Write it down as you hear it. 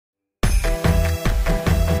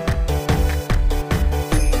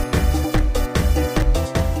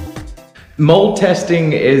Mold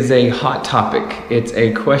testing is a hot topic. It's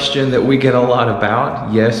a question that we get a lot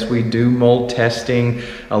about. Yes, we do mold testing.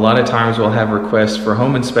 A lot of times we'll have requests for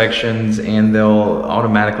home inspections and they'll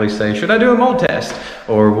automatically say, should I do a mold test?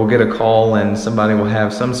 Or we'll get a call and somebody will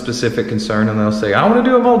have some specific concern and they'll say, I want to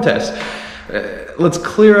do a mold test. Let's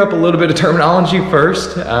clear up a little bit of terminology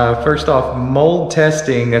first. First off, mold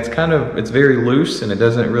testing, it's very loose and it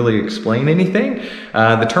doesn't really explain anything.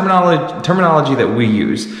 The terminology that we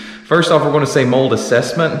use. First off, we're going to say mold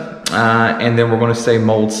assessment, and then we're going to say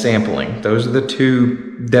mold sampling. Those are the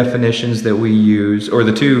two definitions that we use, or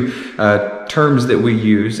the two terms that we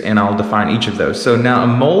use, and I'll define each of those. So now a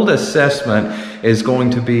mold assessment is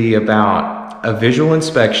going to be about a visual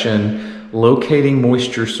inspection, locating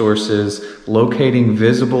moisture sources, locating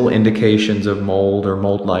visible indications of mold or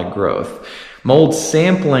mold-like growth. Mold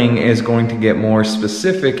sampling is going to get more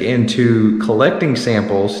specific into collecting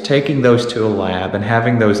samples, taking those to a lab, and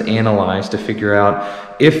having those analyzed to figure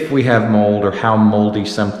out if we have mold or how moldy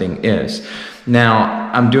something is.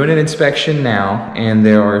 Now, I'm doing an inspection now, and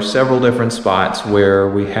there are several different spots where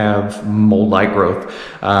we have mold-like growth.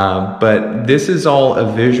 But this is all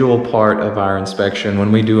a visual part of our inspection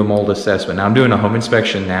when we do a mold assessment. Now, I'm doing a home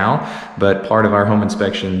inspection now, but part of our home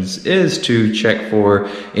inspections is to check for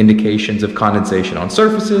indications of condensation on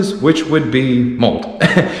surfaces, which would be mold.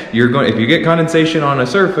 If you get condensation on a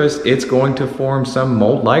surface, it's going to form some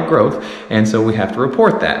mold-like growth, and so we have to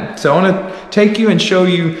report that. So I want to take you and show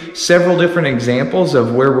you several different examples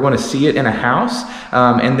of where we're going to see it in a house,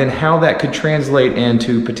 and then how that could translate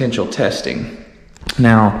into potential testing.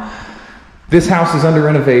 Now, this house is under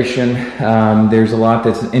renovation. There's a lot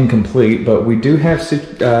that's incomplete, but we do have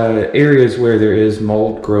areas where there is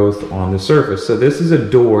mold growth on the surface. So this is a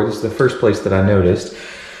door. This is the first place that I noticed.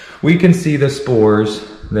 We can see the spores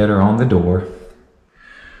that are on the door.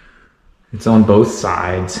 It's on both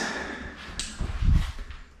sides.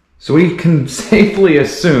 So we can safely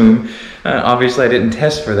assume, obviously I didn't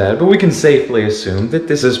test for that, but we can safely assume that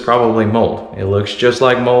this is probably mold. It looks just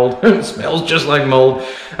like mold, it smells just like mold,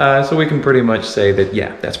 so we can pretty much say that,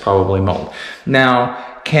 yeah, that's probably mold.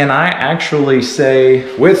 Now, can I actually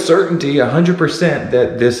say with certainty 100%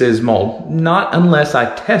 that this is mold? Not unless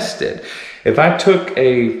I test it. If I took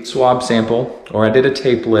a swab sample or I did a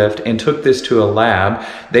tape lift and took this to a lab,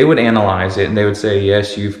 they would analyze it and they would say,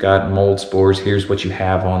 yes, you've got mold spores. Here's what you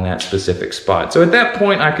have on that specific spot. So at that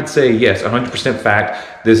point, I could say, yes, 100%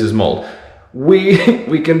 fact, this is mold. We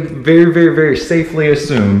can very, very, very safely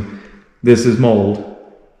assume this is mold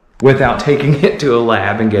without taking it to a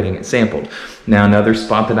lab and getting it sampled. Now, another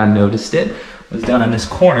spot that I noticed it was down in this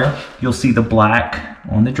corner. You'll see the black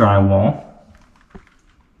on the drywall.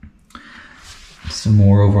 Some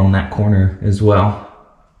more over on that corner as well.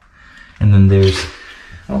 And then there's,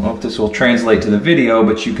 I don't know if this will translate to the video,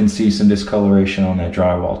 but you can see some discoloration on that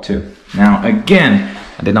drywall too. Now again,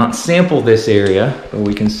 I did not sample this area, but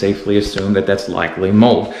we can safely assume that that's likely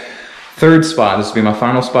mold. Third spot, this will be my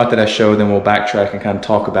final spot that I show, then we'll backtrack and kind of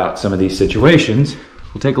talk about some of these situations.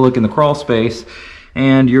 We'll take a look in the crawl space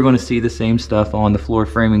and you're going to see the same stuff on the floor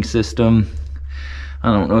framing system.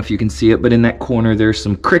 I don't know if you can see it, but in that corner there's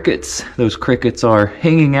some crickets. Those crickets are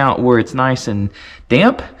hanging out where it's nice and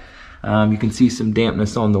damp. You can see some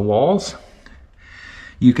dampness on the walls.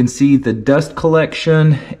 You can see the dust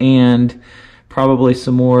collection and probably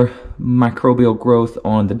some more microbial growth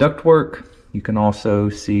on the ductwork. You can also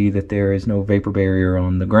see that there is no vapor barrier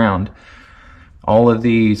on the ground. All of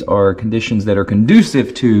these are conditions that are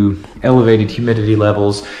conducive to elevated humidity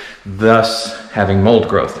levels, thus having mold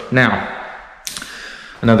growth. Now,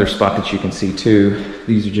 another spot that you can see too,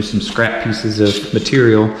 these are just some scrap pieces of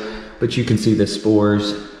material, but you can see the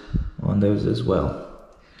spores on those as well.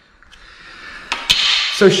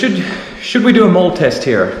 So should we do a mold test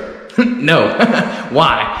here? No.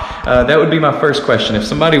 Why? That would be my first question. If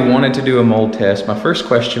somebody wanted to do a mold test, my first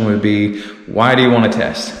question would be, why do you want to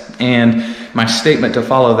test? And my statement to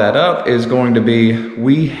follow that up is going to be,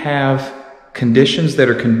 we have conditions that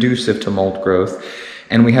are conducive to mold growth,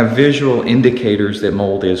 and we have visual indicators that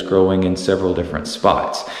mold is growing in several different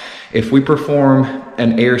spots. If we perform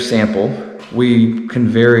an air sample, we can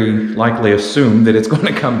very likely assume that it's going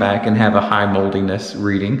to come back and have a high moldiness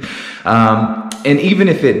reading. And even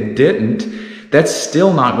if it didn't, that's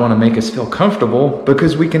still not going to make us feel comfortable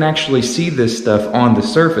because we can actually see this stuff on the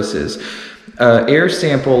surfaces. Air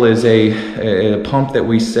sample is a pump that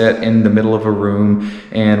we set in the middle of a room,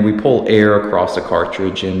 and we pull air across a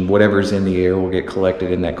cartridge, and whatever's in the air will get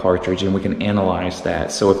collected in that cartridge, and we can analyze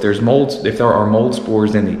that. So if there are mold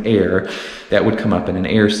spores in the air, that would come up in an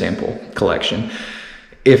air sample collection.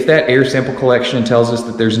 If that air sample collection tells us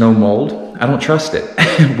that there's no mold, I don't trust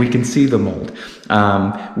it. We can see the mold.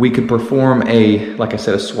 We could perform like I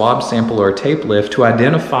said, a swab sample or a tape lift to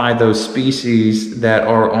identify those species that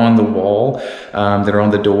are on the wall, that are on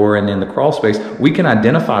the door and in the crawl space. We can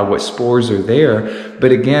identify what spores are there,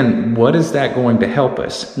 but again, what is that going to help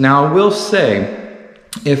us? Now, I will say,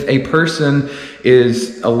 if a person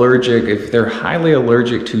is allergic, if they're highly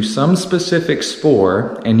allergic to some specific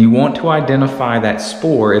spore and you want to identify that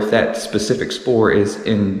spore, if that specific spore is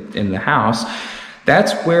in the house,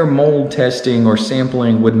 that's where mold testing or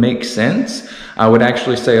sampling would make sense. I would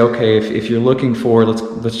actually say, okay, if you're looking for,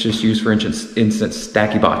 let's just use for instance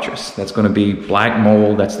Stachybotrys. That's going to be black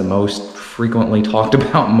mold. That's the most frequently talked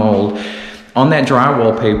about mold. On that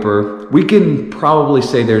drywall paper, we can probably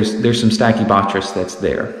say there's some Stachybotrys that's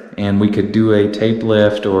there, and we could do a tape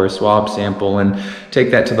lift or a swab sample and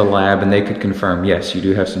take that to the lab, and they could confirm, yes, you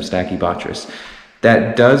do have some Stachybotrys.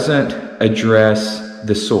 That doesn't address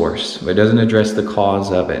the source. It doesn't address the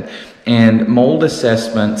cause of it. And mold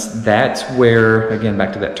assessments, that's where, again,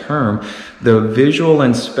 back to that term, the visual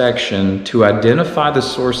inspection to identify the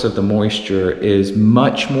source of the moisture is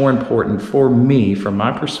much more important for me, from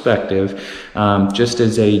my perspective, just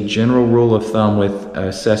as a general rule of thumb with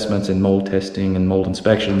assessments and mold testing and mold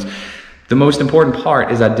inspections. The most important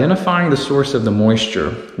part is identifying the source of the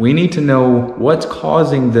moisture. We need to know what's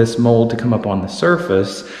causing this mold to come up on the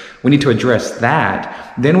surface. We need to address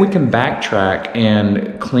that. Then we can backtrack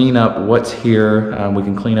and clean up what's here. We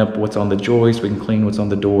can clean up what's on the joists. We can clean what's on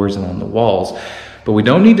the doors and on the walls. But we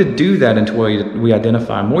don't need to do that until we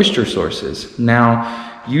identify moisture sources.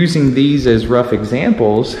 Now, using these as rough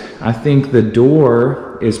examples, I think the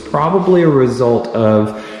door is probably a result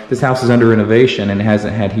of this house is under renovation and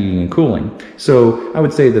hasn't had heating and cooling. So I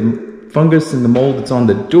would say the fungus and the mold that's on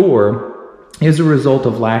the door is a result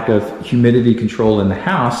of lack of humidity control in the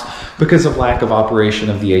house because of lack of operation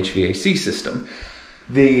of the HVAC system.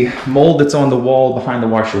 The mold that's on the wall behind the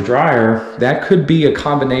washer dryer, that could be a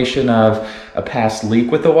combination of a past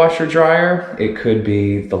leak with the washer dryer. It could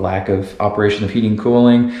be the lack of operation of heating and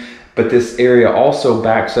cooling. But this area also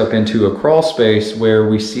backs up into a crawl space where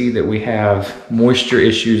we see that we have moisture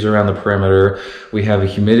issues around the perimeter. We have a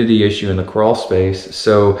humidity issue in the crawl space.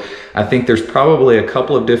 So I think there's probably a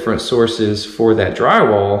couple of different sources for that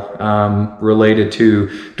drywall related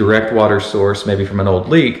to direct water source, maybe from an old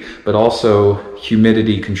leak, but also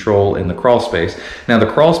humidity control in the crawl space. Now, the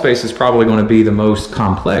crawl space is probably going to be the most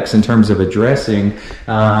complex in terms of addressing.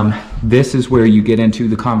 This is where you get into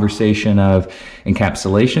the conversation of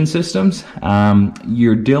encapsulation systems.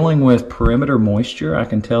 You're dealing with perimeter moisture. I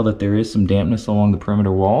can tell that there is some dampness along the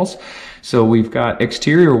perimeter walls. So we've got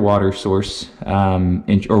exterior water source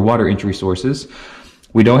or water entry sources.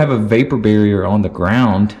 We don't have a vapor barrier on the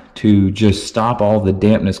ground to just stop all the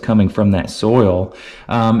dampness coming from that soil.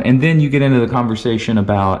 And then you get into the conversation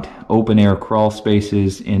about open air crawl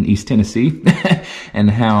spaces in East Tennessee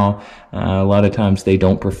and how a lot of times they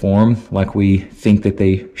don't perform like we think that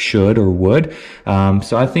they should or would.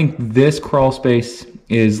 So I think this crawl space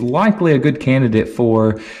is likely a good candidate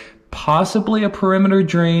for possibly a perimeter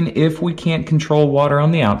drain if we can't control water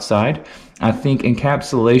on the outside. I think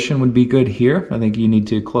encapsulation would be good here. I think you need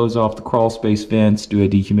to close off the crawl space vents, do a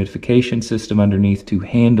dehumidification system underneath to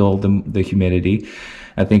handle the humidity.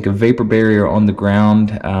 I think a vapor barrier on the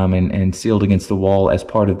ground and sealed against the wall as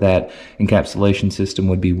part of that encapsulation system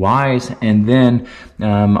would be wise. And then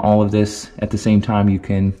all of this at the same time, you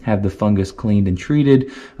can have the fungus cleaned and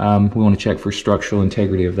treated. We want to check for structural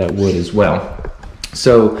integrity of that wood as well.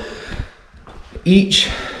 So each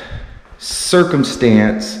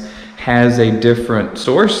circumstance has a different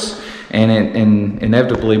source, and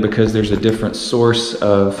inevitably, because there's a different source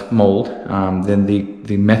of mold, then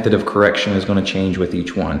the method of correction is going to change with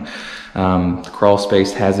each one. The crawl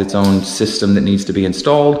space has its own system that needs to be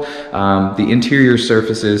installed. The interior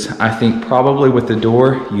surfaces, I think probably with the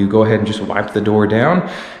door, you go ahead and just wipe the door down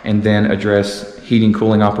and then address heating,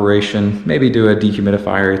 cooling operation, maybe do a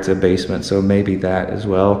dehumidifier. It's a basement, so maybe that as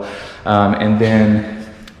well. And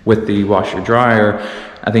then with the washer dryer,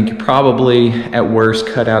 I think you probably, at worst,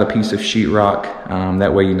 cut out a piece of sheetrock.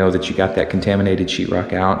 That way you know that you got that contaminated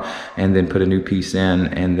sheetrock out, and then put a new piece in,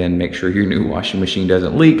 and then make sure your new washing machine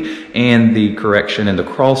doesn't leak. And the correction in the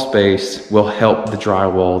crawl space will help the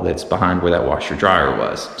drywall that's behind where that washer dryer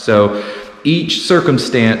was. So each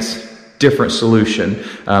circumstance, different solution,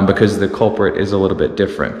 because the culprit is a little bit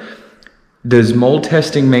different. Does mold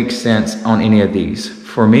testing make sense on any of these?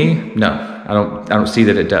 For me, no, I don't see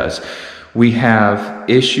that it does. We have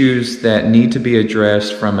issues that need to be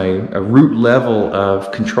addressed from a root level of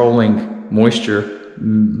controlling moisture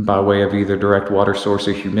by way of either direct water source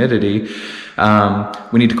or humidity.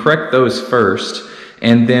 We need to correct those first,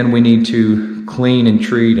 and then we need to clean and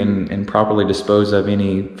treat and properly dispose of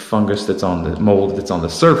any fungus that's on the mold that's on the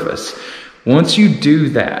surface. Once you do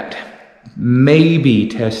that, maybe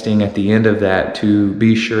testing at the end of that to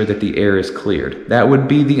be sure that the air is cleared. That would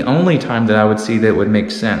be the only time that I would see that would make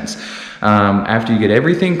sense. After you get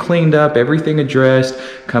everything cleaned up, everything addressed,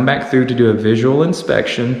 come back through to do a visual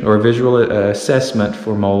inspection or a visual assessment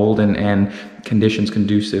for mold and conditions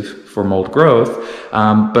conducive for mold growth.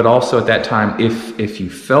 But also at that time, if you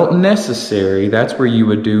felt necessary, that's where you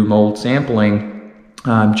would do mold sampling,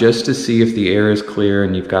 just to see if the air is clear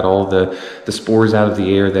and you've got all the spores out of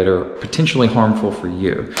the air that are potentially harmful for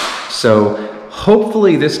you. So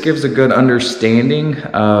hopefully this gives a good understanding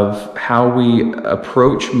of how we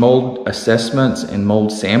approach mold assessments and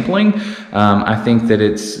mold sampling. I think that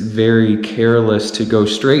it's very careless to go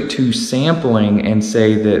straight to sampling and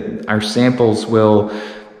say that our samples will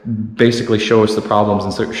basically show us the problems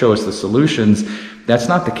and show us the solutions. That's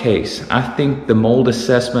not the case. I think the mold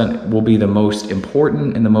assessment will be the most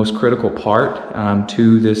important and the most critical part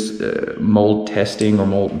to this mold testing or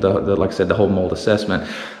mold, like I said, the whole mold assessment.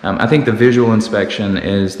 I think the visual inspection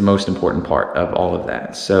is the most important part of all of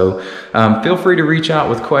that. So feel free to reach out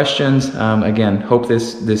with questions. Again, hope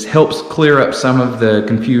this helps clear up some of the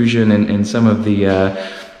confusion and some of the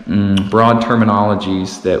broad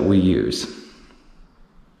terminologies that we use.